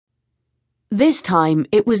This time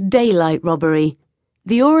it was daylight robbery.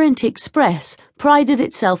 The Orient Express prided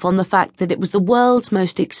itself on the fact that it was the world's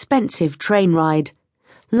most expensive train ride.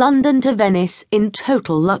 London to Venice in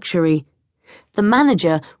total luxury. The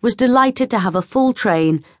manager was delighted to have a full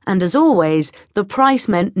train, and as always, the price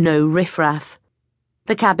meant no riffraff.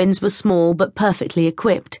 The cabins were small but perfectly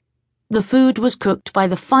equipped. The food was cooked by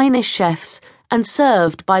the finest chefs and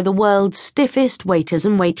served by the world's stiffest waiters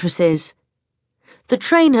and waitresses. The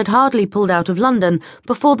train had hardly pulled out of London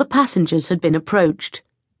before the passengers had been approached.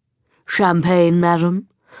 "Champagne, madam?"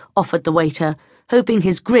 offered the waiter, hoping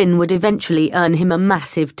his grin would eventually earn him a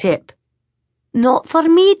massive tip. "Not for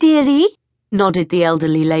me, dearie," nodded the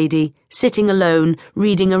elderly lady, sitting alone,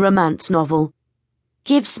 reading a romance novel.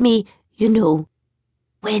 "Gives me,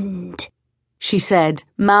 wind," she said,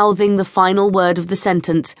 mouthing the final word of the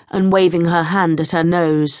sentence and waving her hand at her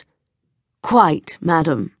nose. "Quite,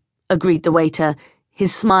 madam," agreed the waiter,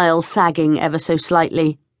 his smile sagging ever so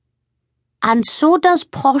slightly. "And so does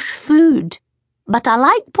posh food. But I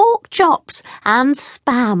like pork chops and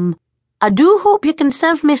spam. I do hope you can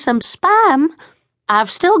serve me some spam. I've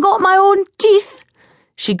still got my own teeth."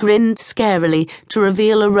 She grinned scarily to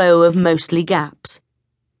reveal a row of mostly gaps.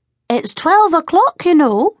 "It's 12 o'clock,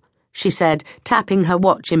 she said, tapping her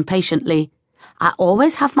watch impatiently. "I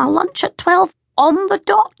always have my lunch at 12 on the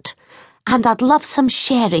dot, and I'd love some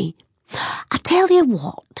sherry. I tell you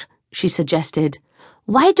what," she suggested,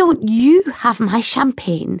 "why don't you have my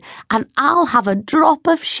champagne and I'll have a drop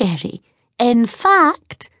of sherry? In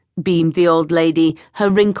fact," beamed the old lady, her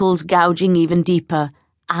wrinkles gouging even deeper,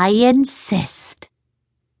 "I insist."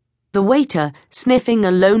 The waiter, sniffing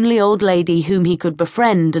a lonely old lady whom he could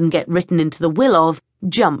befriend and get written into the will of,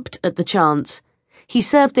 jumped at the chance. He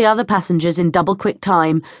served the other passengers in double-quick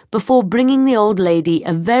time before bringing the old lady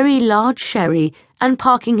a very large sherry and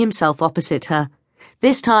parking himself opposite her.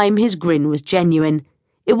 This time his grin was genuine.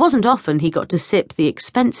 It wasn't often he got to sip the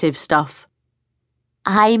expensive stuff.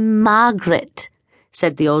 "I'm Margaret,"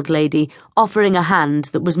 said the old lady, offering a hand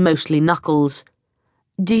that was mostly knuckles.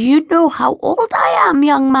 "Do you know how old I am,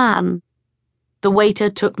 young man?" The waiter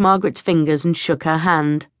took Margaret's fingers and shook her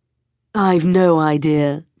hand. "I've no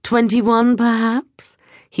idea. 21, perhaps?"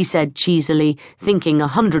 he said cheesily, thinking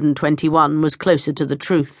 121 was closer to the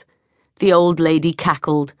truth. The old lady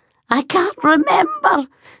cackled. "I can't remember,"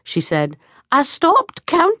 she said. "I stopped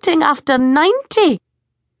counting after 90.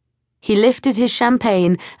 He lifted his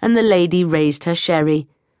champagne and the lady raised her sherry.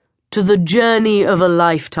 "To the journey of a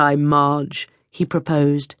lifetime, Marge," he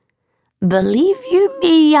proposed. "Believe you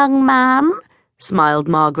me, young man," smiled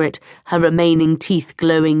Margaret, her remaining teeth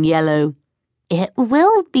glowing yellow. "It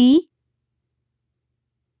will be."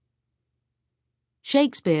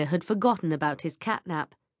 Shakespeare had forgotten about his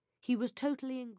catnap. He was totally